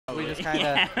just kind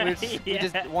of, we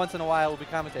just once in a while will be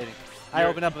commentating. I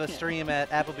open up a stream at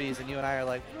Applebee's, and you and I are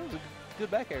like, oh,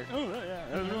 good back air. Oh, yeah,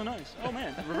 that was really nice. Oh,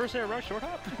 man, reverse air rush, short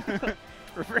hop.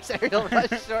 Reverse aerial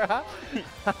rush, short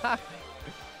hop.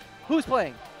 Who's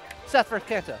playing? Seth versus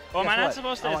Kenta. Well, am I not What?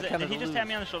 supposed to? Did he just tap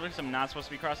me on the shoulder because I'm not supposed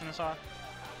to be crossing this off?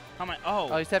 How am I?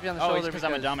 Oh, he's tapping you on the shoulder because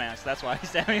I'm a dumbass. That's why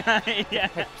he's tapping me on me. Yeah.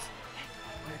 You're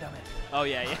a dumbass. Oh,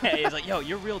 yeah. He's like, yo,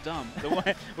 you're real dumb.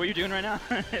 What you're doing right now?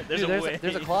 There's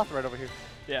a cloth right over here.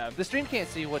 Yeah. The stream can't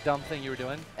see what dumb thing you were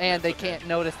doing, and they can't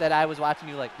notice that I was watching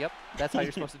you like, yep, that's how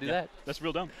you're supposed to do that. That's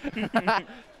real dumb.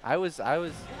 I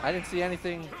didn't see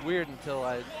anything weird until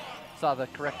I saw the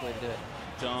correct way to do it.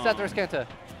 Dumb. Seth versus Kenta.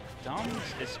 Dumb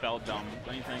is spelled dumb,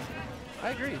 don't you think? I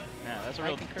agree. Yeah, that's a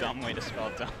real dumb way to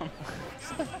spell dumb.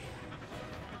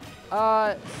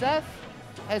 Seth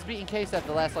has beaten K-Seth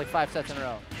the last like 5 sets in a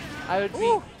row. I would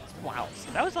be. Wow,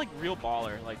 that was like real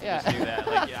baller. Like to just do that.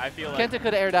 Like I feel like Kenta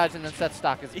could have air dodged and then Seth's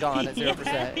stock is gone at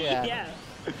 0%. Yeah.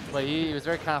 But he was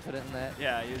very confident in that.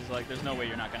 Yeah, he was like, "There's no way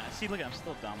you're not gonna." See, look, I'm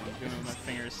still dumb. I'm doing it with my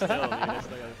fingers still. Dude. It's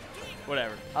like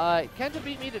whatever. Kenta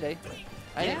beat me today.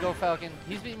 I didn't go Falcon.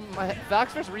 He's beaten my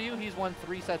Fox versus Ryu. He's won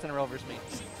 3 sets in a row versus me.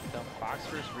 So Fox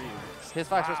versus Ryu. His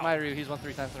Fox versus my Ryu. He's won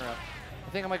 3 times in a row. I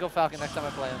think I might go Falcon next time I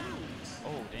play him. Oh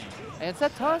dang. And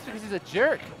Seth taunts because he's a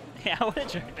jerk. Yeah, what a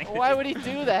jerk thing. Why would he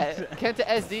do that? Kenta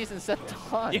SDs and Seth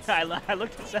taunts. Yeah, I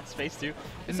looked at Seth's face too.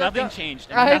 Nothing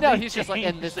changed. I know. He's just like,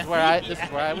 and this is where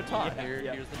I would taunt.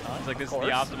 Here's the taunt. It's like this is the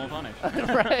optimal punish.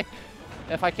 Right.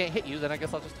 If I can't hit you, then I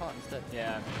guess I'll just taunt instead.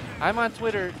 Yeah. I'm on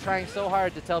Twitter trying so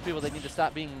hard to tell people they need to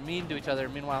stop being mean to each other.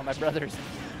 Meanwhile, my brother's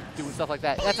doing stuff like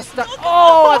that. That's a stomp.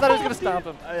 Oh, I thought he was going to stomp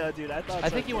him. Yeah, dude, I thought I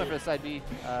think he went for the side B.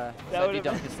 Side B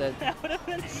dunk instead. That would have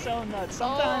been so nuts.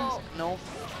 Sometimes. Oh, no.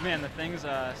 Man, the things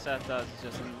Seth does is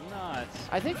just nuts.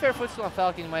 I think fair footstool on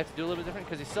Falcon you might have to do a little bit different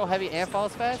because he's so heavy and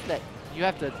falls fast that you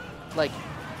have to, like,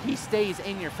 he stays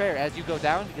in your fair as you go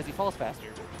down because he falls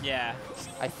faster. Yeah.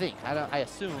 I think. I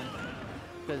assume.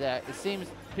 Because it seems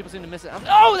people seem to miss it.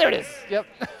 Oh, there it is. Yep.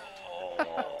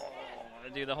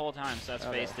 Dude, the whole time Seth's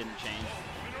face didn't change.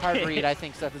 Hard read. I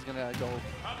think Seth is gonna go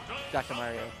Dr.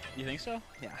 Mario. You think so?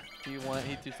 Yeah. He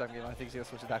 2-stock game. I think he's gonna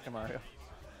switch to Dr. Mario.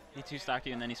 He 2-stocked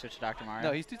you and then he switched to Dr. Mario?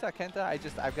 No, he's 2-stock Kenta.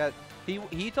 I've got.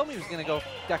 He told me he was gonna go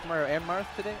Dr. Mario and Marth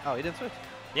today. Oh, he didn't switch.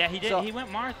 Yeah, he did. So, he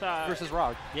went Marth versus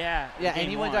Rog. Yeah. Yeah, and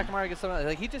he went Dr. Mario against someone.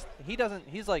 Like he doesn't.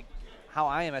 He's like how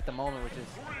I am at the moment, which is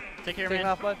take care, taking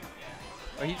man. off, bud.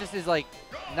 Or he just is like,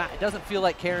 doesn't feel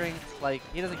like caring. Like,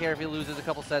 he doesn't care if he loses a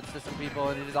couple sets to some people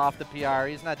and he's off the PR.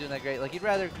 He's not doing that great. Like, he'd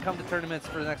rather come to tournaments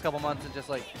for the next couple months and just,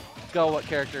 like, go what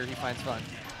character he finds fun.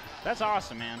 That's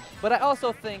awesome, man. But I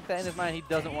also think that in his mind, he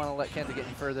doesn't want to let Kenta get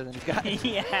any further than he's got.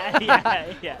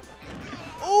 yeah.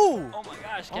 Ooh! Oh, my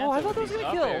gosh. Kenta I thought that was going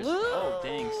to kill. Oh,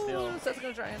 dang, still. Seth's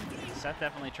going to try and... Seth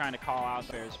definitely trying to call out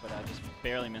bears, but just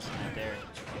barely missing that there.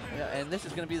 Yeah, and this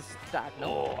is going to be the stock.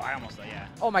 No. Oh, I almost, yeah.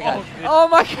 Oh, my God. Oh,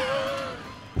 my God.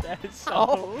 That is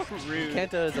so rude.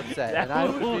 Kenta is upset, that and I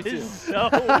would be too. Is so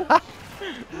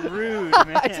rude,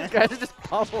 man. I just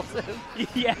pummels him.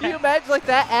 Yeah. Can you imagine like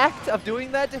that act of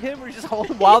doing that to him, where you just hold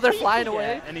him while they're flying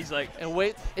away? And he's like, and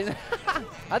wait.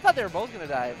 I thought they were both gonna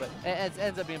die, but it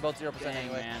ends up being both 0%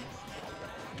 anyway. Man.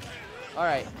 All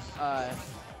right.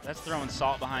 That's throwing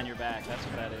salt behind your back. That's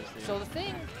what that is, dude. So the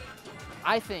thing,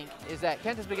 I think, is that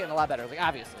Kenta's been getting a lot better. Like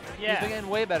obviously, yeah. He's been getting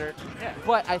way better. Yeah.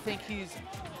 But I think he's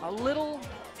a little.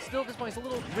 Still at this point, he's a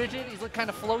little rigid. He's kind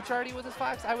of flowcharty with his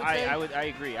Fox, I would say. I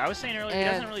agree. I was saying earlier, he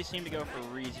doesn't really seem to go for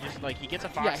reads. He just like he gets a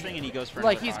Fox thing and he goes for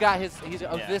like he's Fox. got his.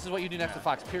 This is what you do next to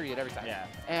Fox. Period. Every time. Yeah.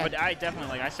 And but I definitely,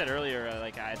 like I said earlier,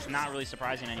 it's not really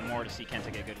surprising anymore to see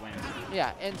Kenta get good wins.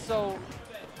 Yeah, and so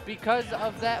because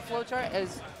of that flowchart,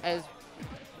 as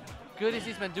good as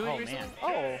he's been doing recently.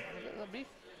 Man.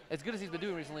 As good as he's been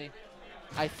doing recently,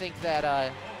 I think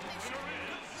that.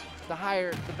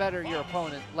 The better your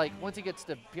opponent. Like once he gets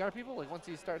to PR people, like once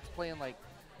he starts playing like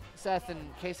Seth and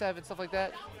K7 and stuff like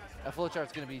that, a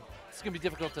flowchart's gonna be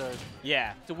difficult to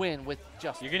win with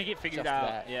just. You're gonna get figured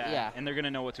out. Yeah. And they're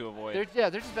gonna know what to avoid. They're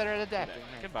just better at adapting.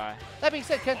 Goodbye. That being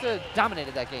said, Kenta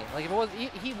dominated that game. Like if it was,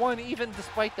 he won even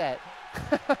despite that.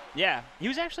 Yeah, he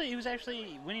was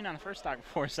actually winning on the first stock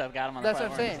before Seth got him on the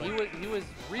platform. That's what I'm saying. He was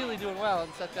really doing well,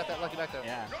 and Seth got that lucky back though.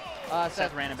 Yeah.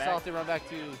 Seth ran it back. Salty run back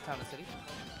to Town and City.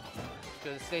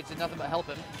 Because the stage did nothing but help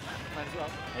him. Might as well.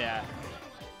 Yeah.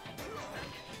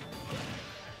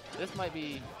 This might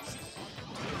be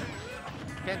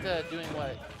Kenta doing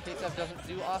what K7 doesn't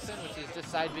do often, which is just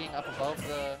side being up above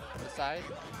the side.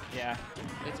 Yeah.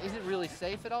 It isn't really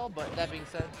safe at all, but that being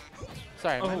said,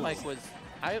 sorry, my mic was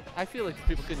I feel like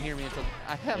people couldn't hear me until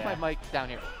I have my mic down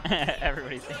here.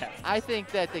 Everybody's I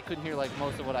think that they couldn't hear like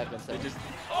most of what I've been saying. They just,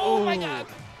 oh my god!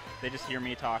 They just hear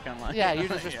me talking like. Yeah, you're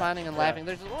just responding and laughing.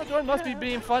 They're just, well, Jordan must be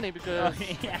being funny because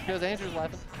because Andrew's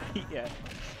laughing. Yeah.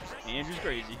 Andrew's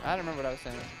crazy. I don't remember what I was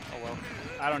saying. Oh well.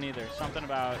 I don't either. Something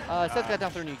about. Seth got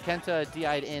down throw knee. Kenta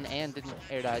DI'd in and didn't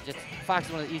air dodge. Fox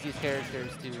is one of the easiest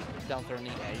characters to down throw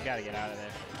knee. Yeah, you gotta get out of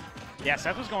there. Yeah,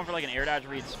 Seth was going for like an air dodge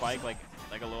read spike like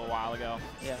a little while ago.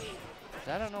 Yeah.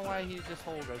 I don't know why he just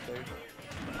hold right there.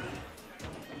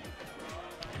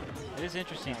 It is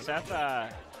interesting. Seth,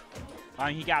 I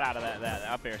mean, he got out of that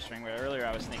up air string, but earlier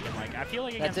I was thinking, like, I feel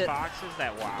like against Foxes,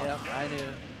 that wow. Yep, I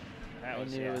knew. I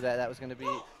knew that was going to be.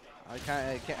 I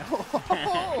can't.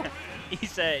 He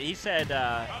said,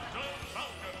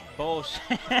 bullshit.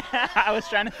 I was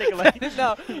trying to think of like.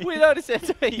 No, we noticed it.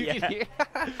 You can hear.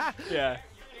 Yeah.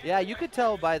 Yeah, you could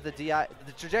tell by the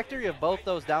trajectory of both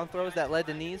those down throws that led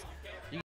to knees.